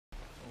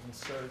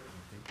uncertainty.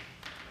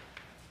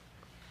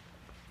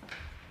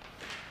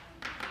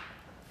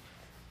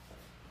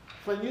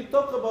 When you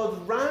talk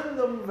about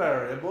random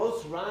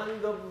variables,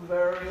 random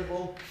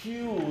variable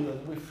Q,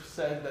 that we've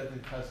said that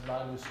it has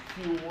values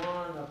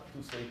Q1 up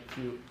to say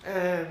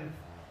Qn,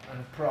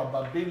 and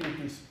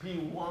probabilities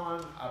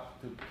P1 up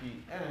to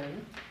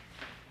Pn,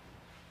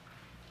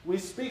 we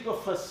speak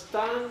of a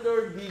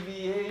standard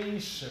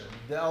deviation,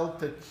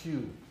 delta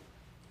Q,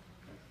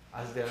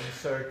 as the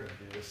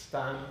uncertainty, the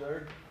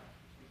standard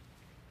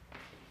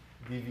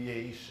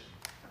deviation.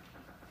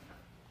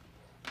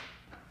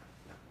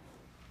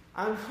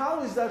 And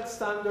how is that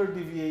standard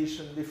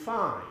deviation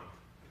defined?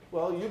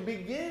 Well, you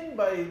begin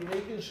by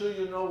making sure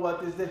you know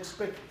what is the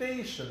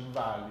expectation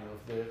value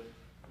of the,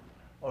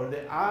 or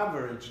the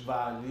average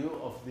value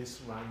of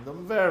this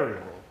random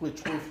variable,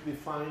 which we've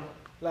defined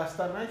last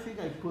time. I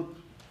think I put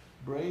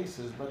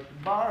braces, but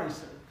bar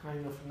is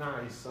kind of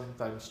nice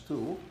sometimes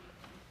too,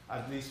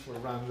 at least for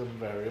random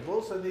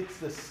variables, and it's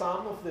the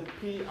sum of the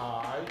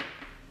pi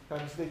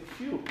times the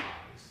qi's.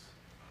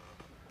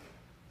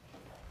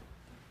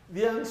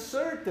 The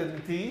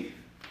uncertainty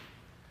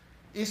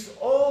is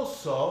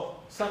also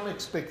some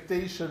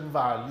expectation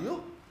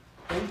value,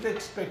 and the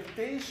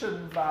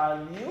expectation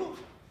value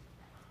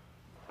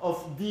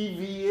of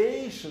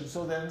deviation.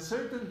 So the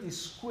uncertainty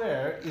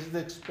square is the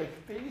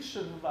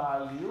expectation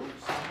value,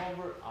 sum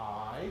over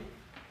I,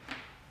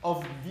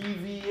 of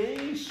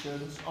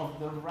deviations of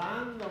the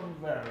random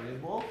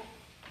variable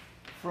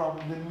from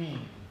the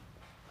mean.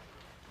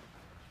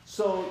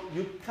 So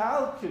you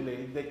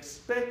calculate the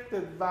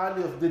expected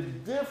value of the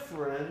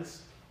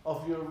difference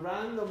of your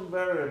random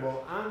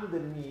variable and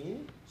the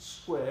mean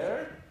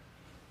squared,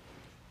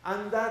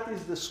 and that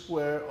is the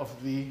square of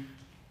the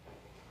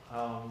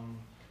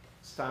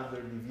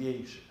standard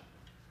deviation.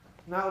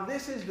 Now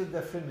this is the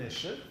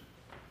definition,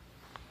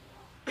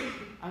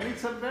 and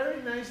it's a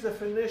very nice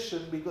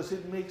definition because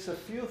it makes a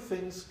few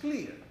things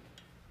clear.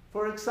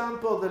 For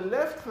example, the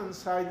left-hand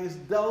side is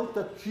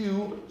delta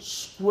Q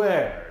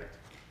squared,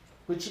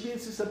 which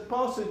means it's a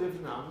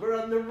positive number,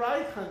 and the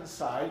right-hand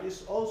side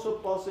is also a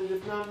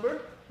positive number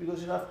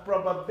because you have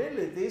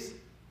probabilities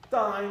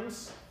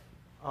times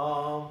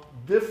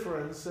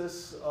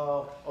differences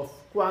of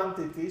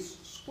quantities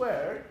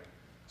squared.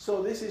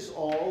 So this is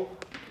all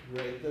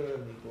greater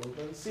than equal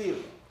than 0.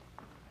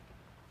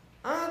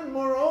 And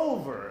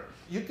moreover,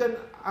 you can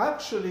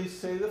actually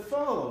say the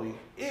following.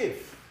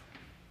 If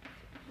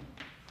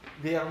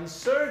the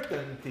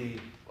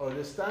uncertainty or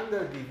the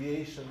standard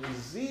deviation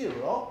is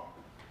 0,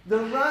 the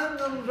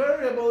random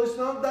variable is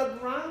not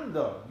that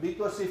random,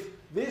 because if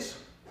this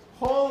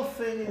whole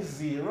thing is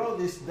 0,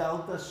 this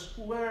delta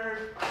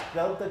squared,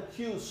 delta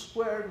Q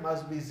squared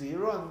must be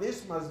 0, and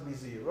this must be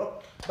 0.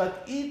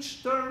 But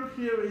each term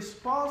here is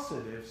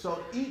positive,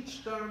 so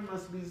each term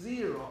must be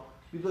 0,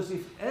 because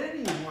if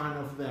any one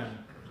of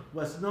them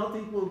was not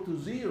equal to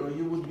 0,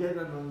 you would get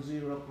a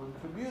non-zero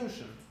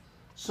contribution.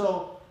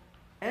 So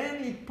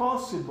any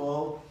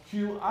possible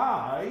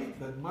Qi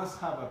that must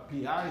have a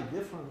Pi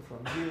different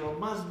from 0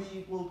 must be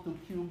equal to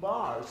Q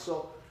bar.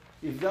 So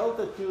if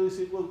delta Q is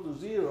equal to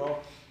 0,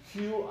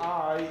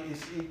 Qi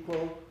is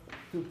equal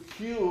to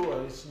Q,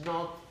 and it's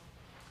not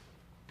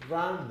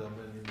random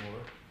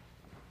anymore.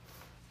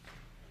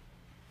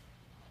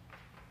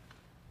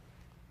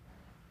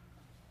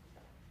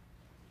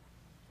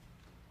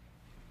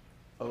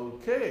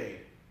 Okay.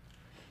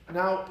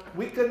 Now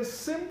we can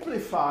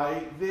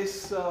simplify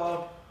this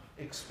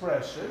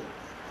expression.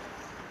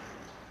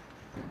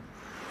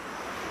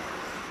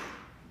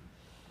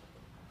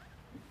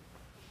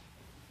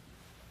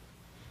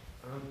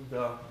 And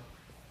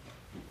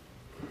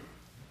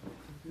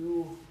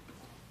do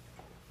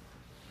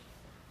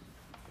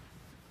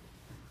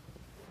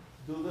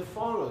the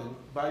following.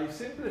 By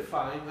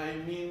simplifying, I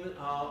mean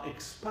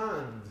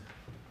expand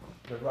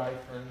the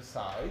right-hand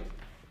side.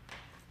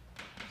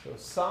 So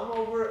sum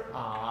over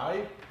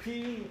I,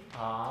 Pi,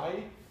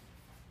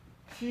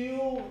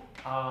 Qi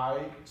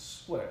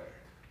squared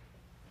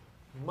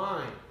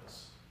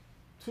minus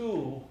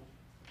 2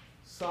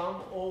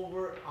 sum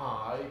over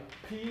I,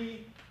 Pi,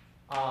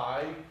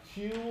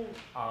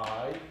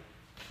 Qi,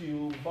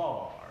 Q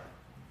bar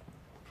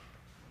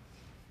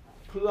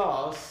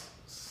plus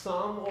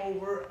sum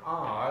over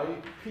I,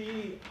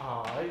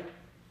 Pi,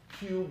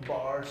 Q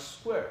bar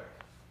squared.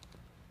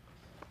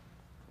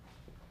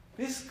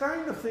 This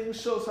kind of thing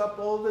shows up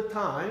all the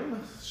time,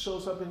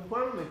 shows up in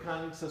quantum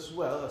mechanics as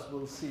well, as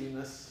we'll see in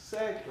a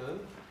second.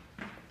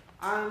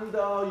 And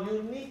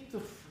you need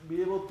to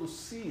be able to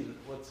see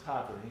what's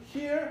happening.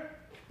 Here,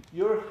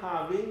 you're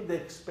having the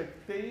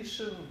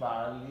expectation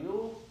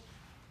value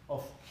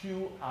of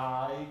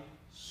Qi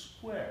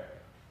squared.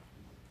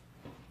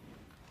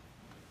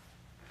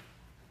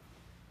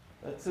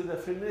 That's the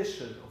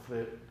definition of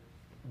the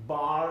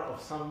bar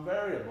of some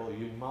variable.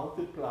 You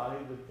multiply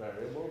the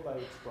variable by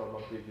its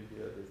probability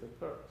that it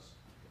occurs.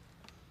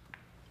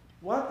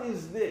 What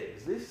is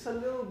this? This is a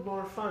little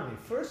more funny.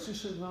 First, you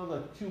should know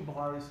that Q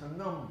bar is a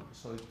number,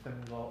 so it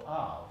can go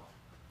out.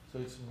 So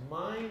it's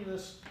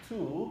minus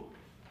 2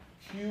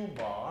 q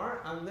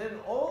bar, and then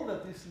all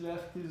that is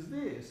left is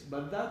this,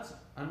 but that's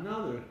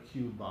another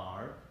q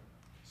bar,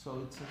 so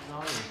it's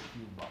another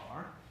q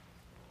bar.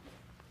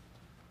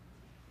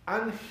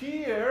 And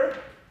here,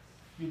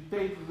 you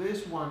take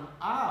this one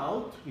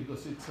out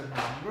because it's a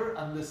number,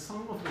 and the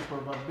sum of the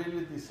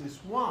probabilities is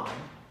 1,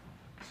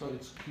 so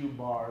it's q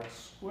bar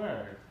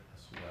squared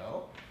as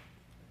well.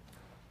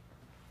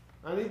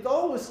 And it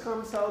always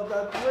comes out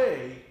that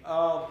way.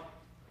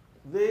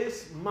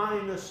 This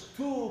minus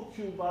 2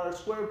 q bar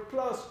squared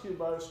plus q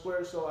bar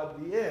squared, so at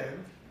the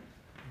end,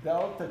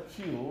 delta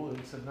q,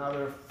 it's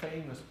another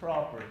famous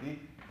property,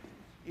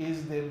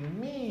 is the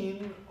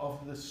mean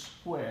of the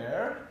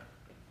square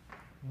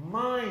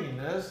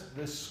minus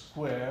the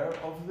square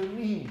of the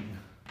mean.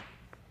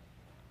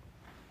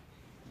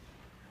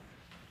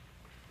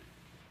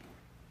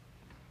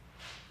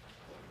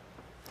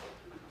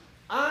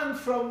 And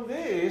from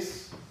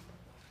this,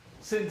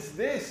 since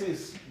this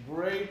is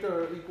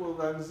greater or equal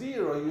than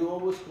 0, you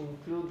always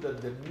conclude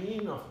that the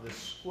mean of the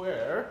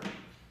square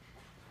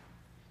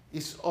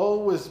is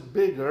always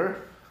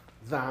bigger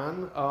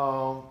than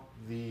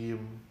the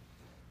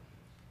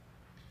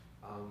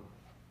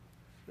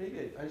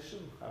maybe I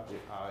shouldn't have the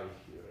I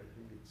here. I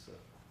think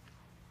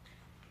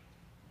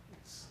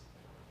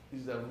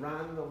it's a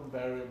random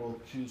variable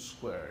q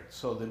squared.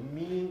 So the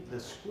mean, the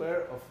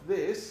square of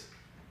this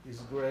is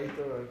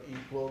greater or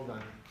equal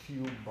than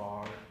q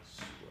bar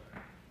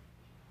squared.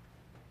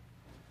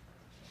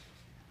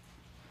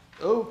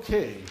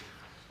 Okay.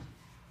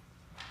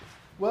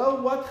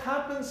 Well, what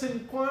happens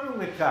in quantum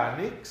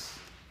mechanics?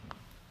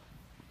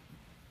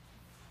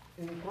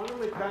 In quantum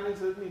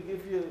mechanics, let me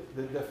give you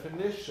the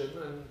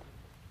definition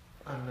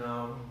and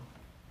a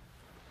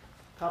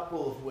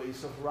couple of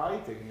ways of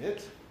writing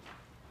it.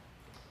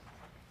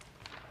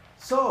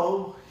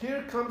 So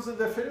here comes the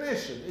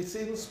definition. It's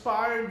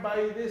inspired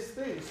by this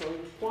thing. So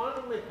in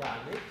quantum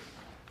mechanics,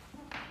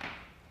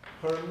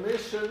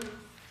 permission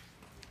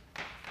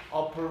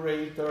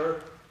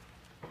operator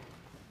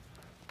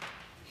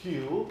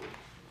Q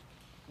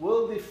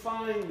will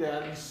define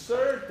the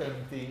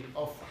uncertainty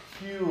of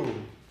Q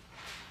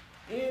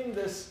in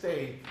the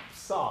state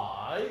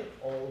psi,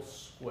 all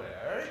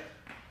squared,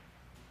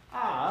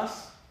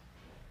 as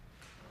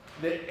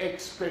the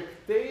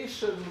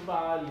expectation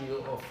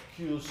value of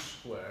Q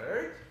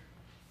squared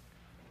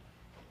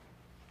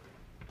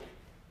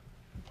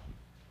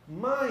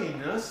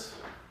minus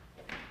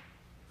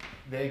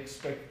the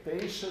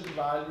expectation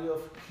value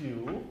of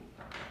Q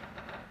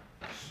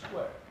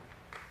squared.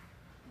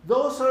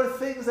 Those are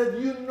things that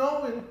you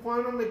know in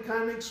quantum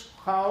mechanics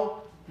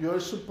how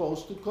you're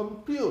supposed to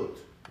compute.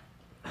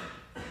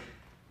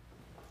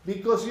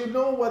 Because you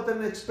know what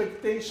an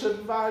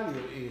expectation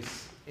value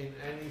is in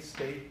any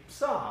state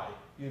psi.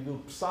 You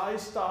do psi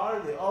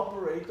star, the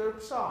operator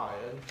psi,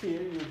 and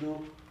here you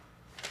do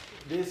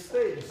this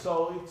thing.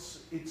 So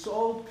it's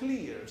all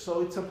clear.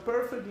 So it's a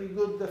perfectly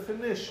good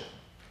definition.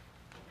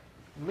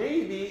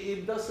 Maybe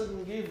it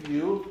doesn't give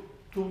you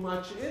too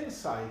much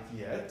insight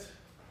yet,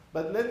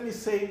 but let me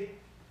say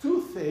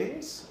two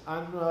things,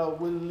 and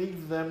we'll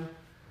leave them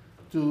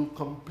to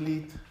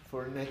complete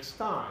for next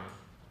time,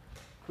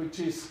 which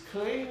is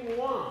claim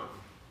 1,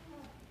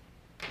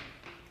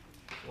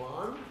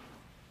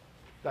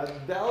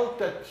 that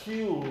delta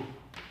Q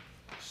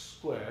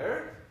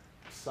squared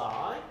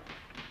psi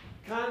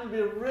can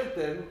be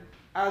written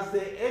as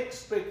the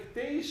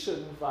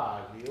expectation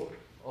value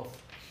of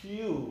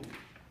Q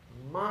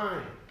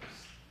minus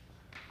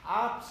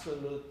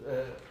absolute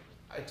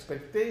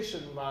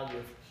expectation value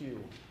of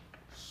Q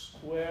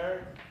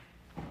squared,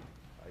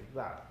 like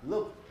that.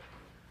 Look,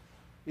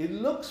 it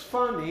looks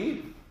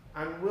funny,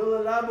 and we'll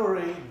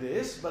elaborate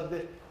this, but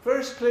the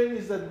first claim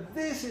is that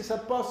this is a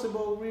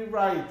possible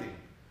rewriting.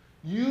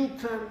 You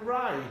can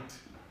write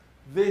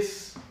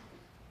this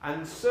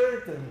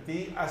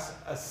uncertainty as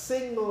a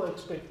single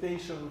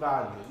expectation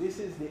value. This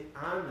is the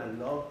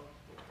analog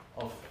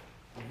of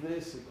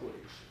this equation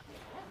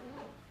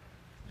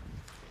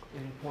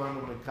in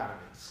quantum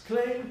mechanics.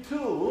 Claim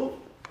 2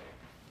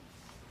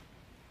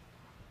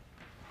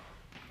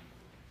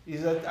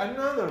 is that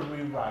another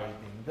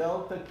rewriting,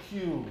 delta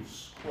Q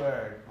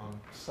squared on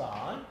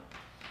psi,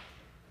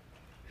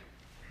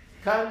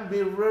 can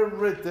be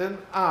rewritten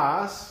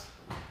as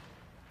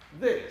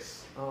this.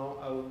 I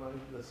will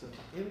make this an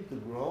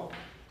integral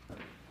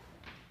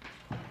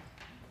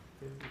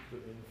into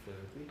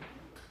infinity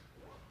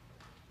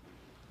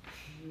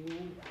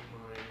Q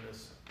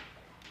minus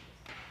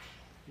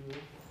Q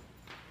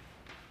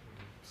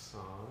psi.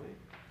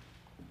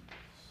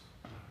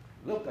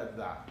 Look at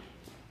that.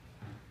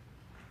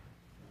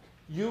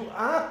 You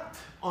act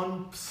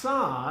on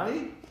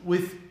psi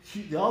with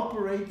Q, the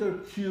operator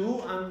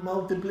Q, and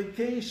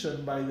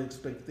multiplication by the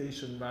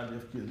expectation value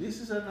of Q. This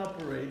is an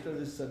operator,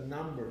 this is a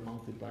number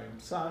multiplying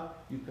psi.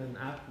 You can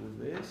act with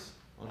this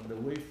on the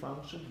wave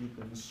function. You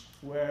can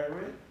square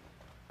it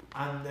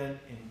and then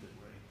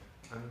integrate.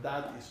 And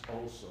that is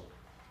also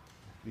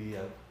the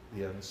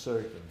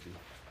uncertainty.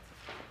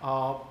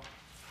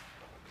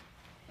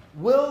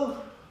 We'll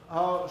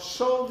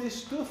show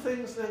these two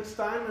things next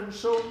time and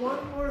show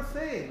one more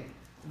thing,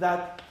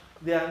 that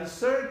the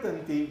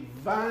uncertainty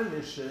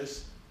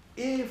vanishes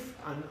if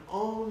and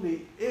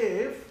only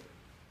if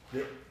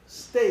the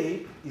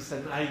state is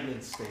an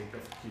eigenstate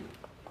of Q.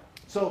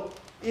 So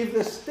if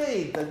the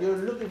state that you're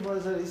looking for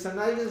is an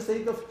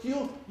eigenstate of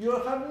Q, you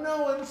have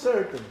no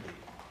uncertainty.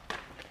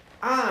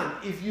 And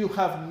if you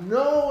have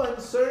no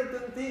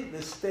uncertainty,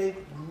 the state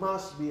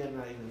must be an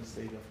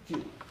eigenstate of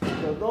Q.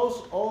 So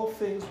those all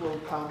things will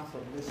come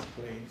from these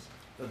claims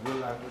that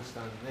we'll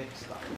understand next time.